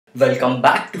Welcome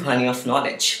back to Honey of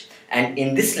Knowledge, and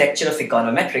in this lecture of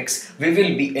Econometrics, we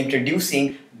will be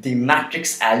introducing the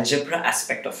matrix algebra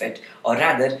aspect of it, or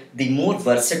rather the more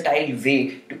versatile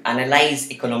way to analyze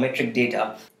econometric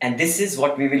data, and this is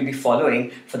what we will be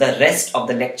following for the rest of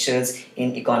the lectures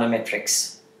in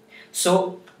Econometrics.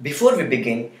 So before we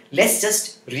begin, let's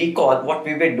just recall what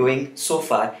we were doing so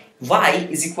far. Y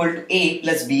is equal to a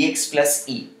plus bx plus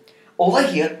e. Over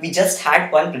here, we just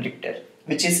had one predictor,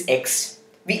 which is x.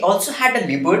 We also had a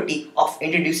liberty of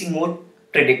introducing more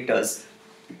predictors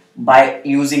by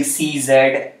using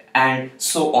CZ and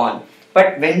so on.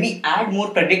 But when we add more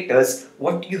predictors,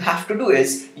 what you have to do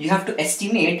is you have to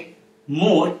estimate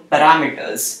more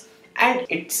parameters, and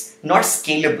it's not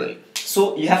scalable.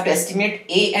 So you have to estimate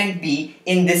A and B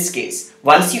in this case.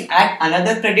 Once you add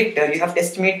another predictor, you have to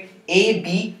estimate A,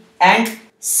 B and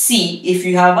C if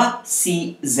you have a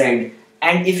CZ.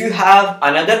 And if you have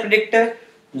another predictor,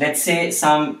 let's say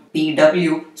some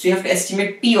PW, so you have to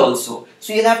estimate P also.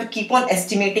 So you'll have to keep on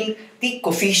estimating the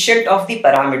coefficient of the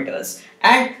parameters,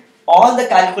 and all the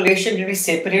calculation will be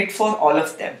separate for all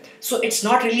of them. So it's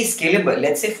not really scalable.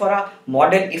 Let's say for a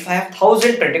model, if I have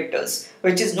 1000 predictors,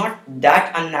 which is not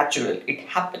that unnatural, it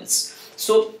happens.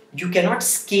 So you cannot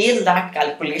scale that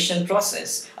calculation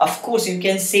process. Of course, you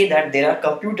can say that there are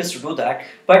computers to do that,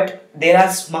 but there are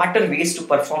smarter ways to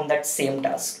perform that same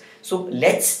task. So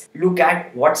let's look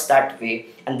at what's that way,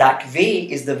 and that way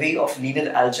is the way of linear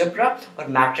algebra or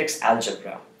matrix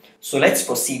algebra. So let's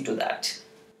proceed to that.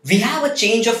 We have a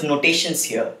change of notations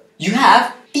here. You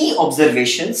have t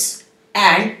observations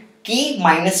and k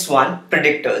minus 1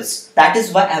 predictors. That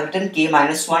is why I have written k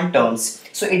minus 1 terms.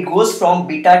 So it goes from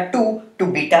beta 2 to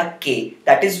beta k.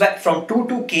 That is why from 2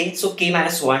 to k, so k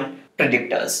minus 1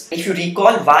 predictors. If you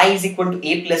recall, y is equal to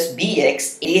a plus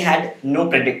bx, a had no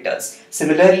predictors.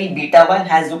 Similarly, beta 1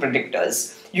 has no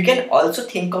predictors. You can also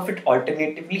think of it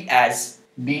alternatively as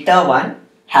beta 1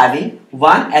 having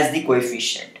 1 as the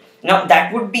coefficient. Now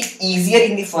that would be easier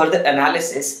in the further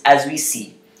analysis as we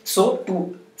see. So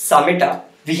to sum it up,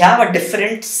 we have a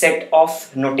different set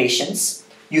of notations.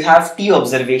 You have t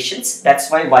observations,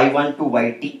 that's why y1 to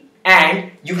yt,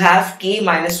 and you have k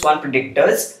minus 1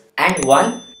 predictors and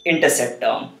one intercept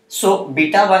term. So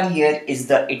beta 1 here is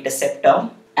the intercept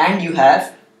term, and you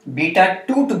have beta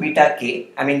 2 to beta k,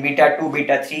 I mean beta 2,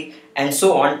 beta 3 and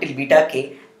so on till beta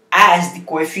k as the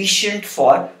coefficient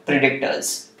for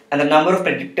predictors. And the number of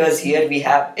predictors here we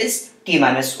have is k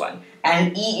minus 1,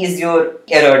 and e is your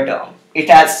error term. It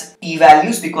has t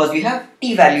values because we have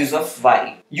t values of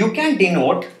y. You can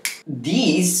denote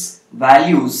these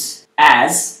values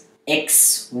as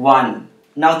x1.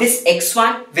 Now this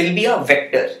x1 will be a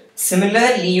vector.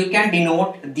 Similarly, you can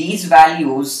denote these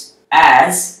values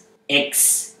as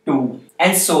x2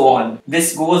 and so on.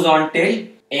 This goes on till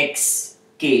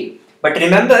xk. But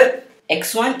remember,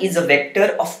 x1 is a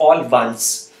vector of all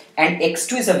ones, and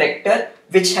x2 is a vector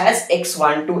which has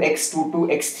x1 to x2 to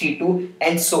x3 to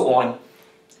and so on.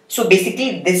 So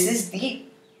basically this is the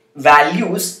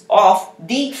values of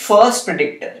the first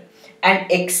predictor, and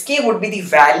xk would be the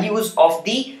values of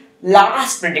the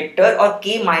last predictor or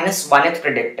k minus 1th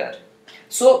predictor.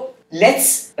 So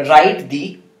let's write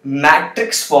the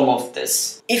matrix form of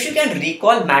this. If you can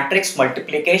recall matrix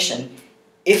multiplication,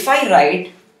 if I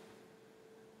write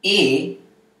A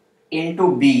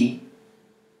into B,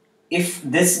 if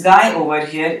this guy over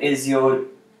here is your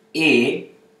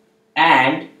A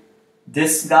and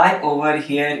this guy over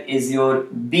here is your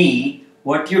B,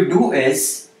 what you do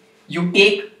is you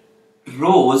take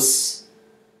rows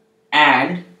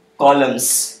and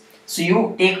columns. So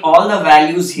you take all the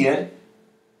values here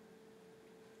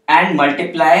and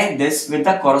multiply this with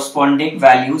the corresponding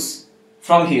values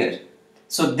from here.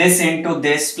 So this into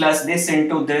this plus this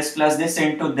into this plus this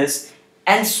into this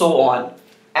and so on,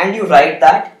 and you write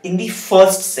that in the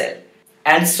first cell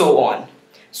and so on.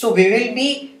 So we will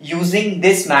be using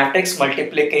this matrix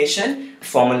multiplication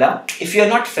formula. If you are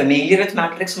not familiar with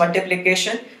matrix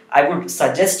multiplication, I would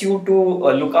suggest you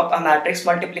to look up a matrix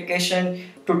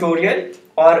multiplication tutorial,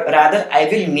 or rather I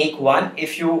will make one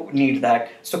if you need that.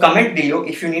 So comment below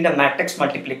if you need a matrix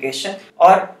multiplication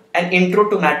or an intro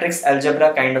to matrix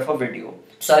algebra kind of a video.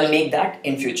 So I'll make that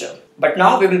in future. But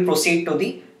now we will proceed to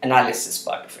the analysis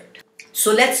part of it.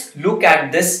 So let's look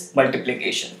at this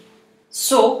multiplication.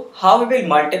 So how we will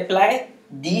multiply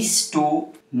these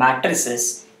two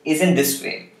matrices is in this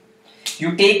way.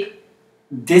 You take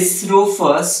this row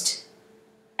first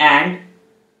and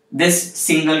this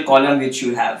single column which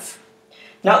you have.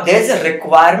 Now there is a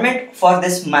requirement for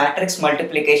this matrix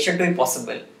multiplication to be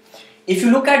possible. If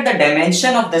you look at the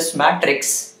dimension of this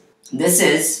matrix, this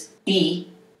is T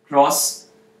cross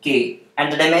K,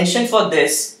 and the dimension for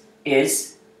this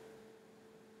is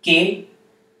k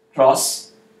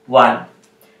cross 1.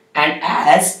 And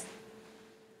as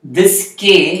this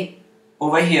k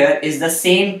over here is the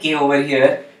same k over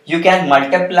here, you can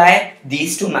multiply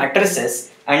these two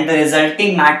matrices and the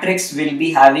resulting matrix will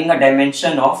be having a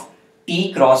dimension of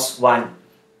t cross 1.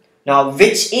 Now,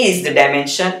 which is the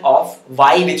dimension of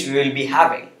y which we will be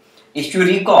having? If you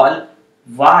recall,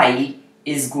 y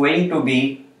is going to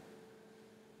be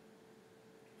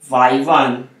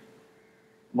y1,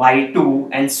 y2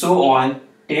 and so on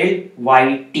till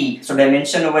yt. So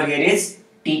dimension over here is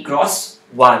t cross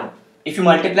 1. If you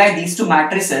multiply these two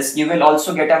matrices, you will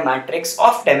also get a matrix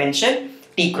of dimension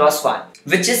t cross 1,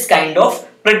 which is kind of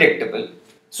predictable.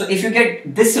 So if you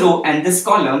get this row and this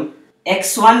column,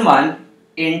 x11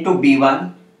 into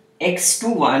b1,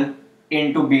 x21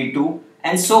 into b2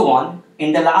 and so on,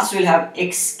 in the last we will have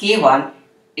xk1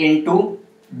 into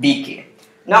bk.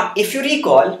 Now if you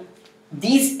recall,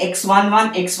 these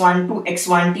x11, x12,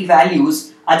 x1t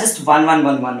values are just 1, 1,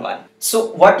 1, 1, 1.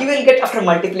 So what you will get after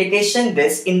multiplication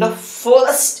this in the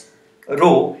first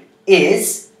row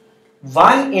is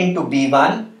 1 into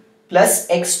b1 plus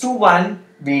x21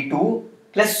 b2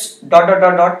 plus dot dot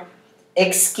dot dot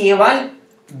xk1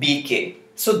 bk.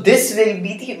 So this will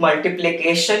be the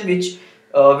multiplication which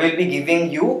will be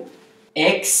giving you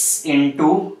x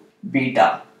into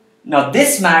beta. Now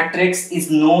this matrix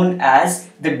is known as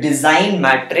the design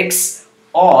matrix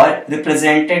or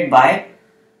represented by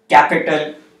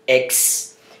capital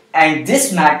X, and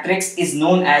this matrix is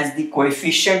known as the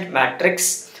coefficient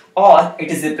matrix or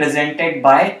it is represented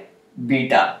by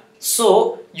beta.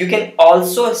 So you can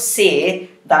also say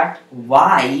that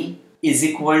y is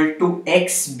equal to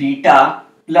x beta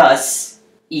plus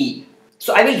e.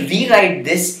 So I will rewrite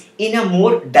this in a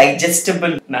more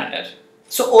digestible manner.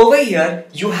 So over here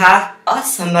you have a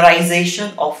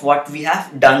summarization of what we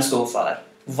have done so far.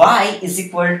 Y is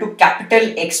equal to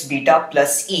capital X beta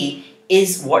plus E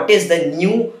is what is the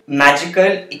new magical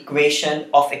equation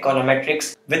of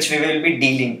econometrics which we will be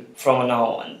dealing from now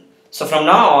on. So from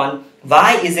now on,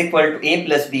 y is equal to a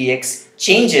plus bx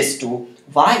changes to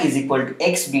y is equal to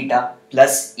x beta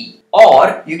plus e.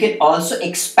 Or you can also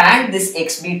expand this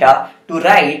x beta to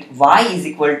write y is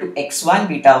equal to x1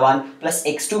 beta 1 plus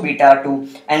x2 beta 2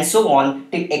 and so on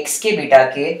till xk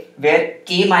beta k, where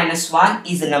k minus 1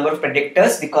 is the number of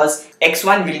predictors because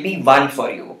x1 will be 1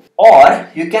 for you. Or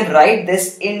you can write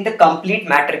this in the complete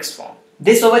matrix form.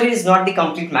 This over here is not the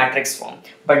complete matrix form,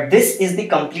 but this is the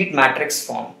complete matrix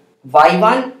form.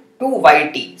 Y1 to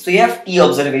yt. So you have t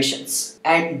observations,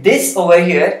 and this over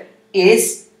here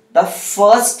is the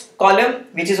first column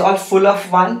which is all full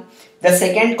of 1. The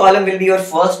second column will be your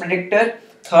first predictor,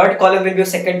 third column will be your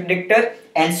second predictor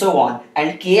and so on,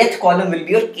 and kth column will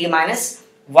be your k minus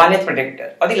 1th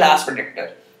predictor or the last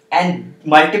predictor, and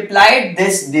multiplied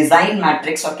this design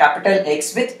matrix or capital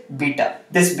X with beta.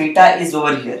 This beta is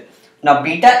over here. Now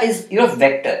beta is your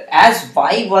vector, as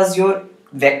y was your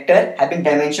vector having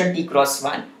dimension t cross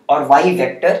 1 or y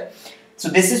vector. So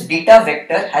this is beta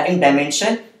vector having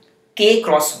dimension k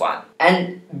cross 1,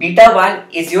 and beta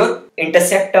 1 is your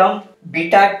intercept term,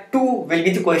 beta 2 will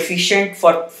be the coefficient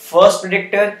for first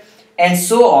predictor and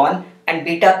so on, and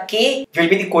beta k will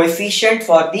be the coefficient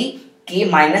for the k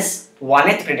minus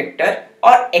 1th predictor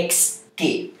or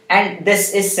xk, and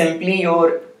this is simply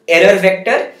your error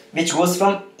vector which goes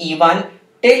from e1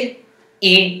 till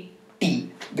et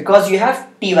because you have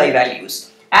ty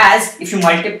values. As if you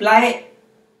multiply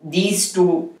these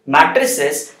two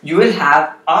matrices, you will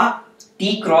have a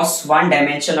t cross 1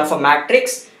 dimension of a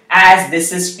matrix, as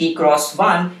this is t cross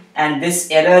 1 and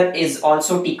this error is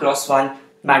also t cross 1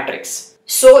 matrix.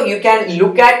 So you can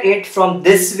look at it from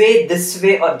this way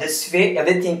or this way,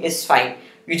 everything is fine.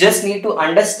 You just need to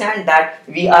understand that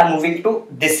we are moving to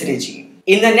this regime.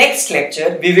 In the next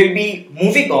lecture, we will be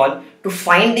moving on to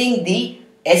finding the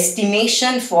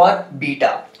estimation for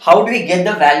beta. How do we get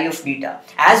the value of beta?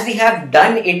 As we have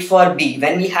done it for b,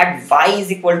 when we had y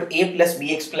is equal to a plus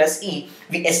bx plus e,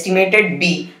 we estimated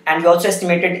b and we also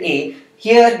estimated a.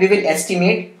 Here we will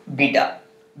estimate beta,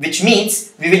 which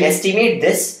means we will estimate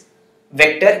this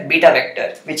vector beta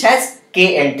vector which has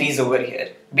k entries over here.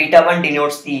 Beta 1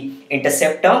 denotes the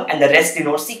intercept term and the rest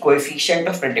denotes the coefficient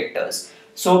of predictors.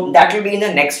 So that will be in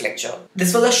the next lecture.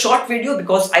 This was a short video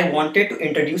because I wanted to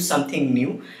introduce something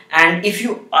new, and if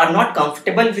you are not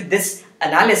comfortable with this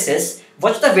analysis,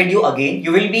 watch the video again,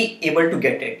 you will be able to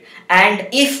get it. And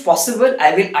if possible,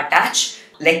 I will attach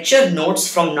lecture notes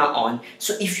from now on.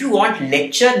 So if you want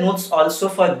lecture notes also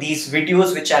for these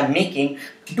videos which I am making,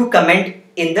 do comment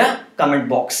in the comment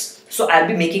box. So I'll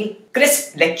be making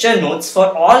crisp lecture notes for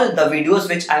all the videos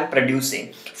which I am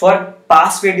producing, for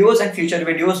past videos and future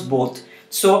videos both.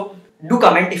 So do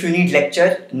comment if you need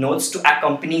lecture notes to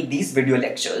accompany these video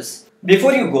lectures.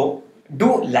 Before you go,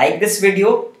 do like this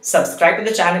video, subscribe to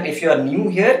the channel if you are new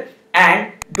here,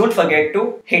 and don't forget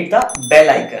to hit the bell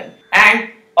icon. And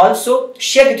also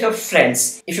share with your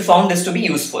friends if you found this to be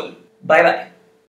useful. Bye bye.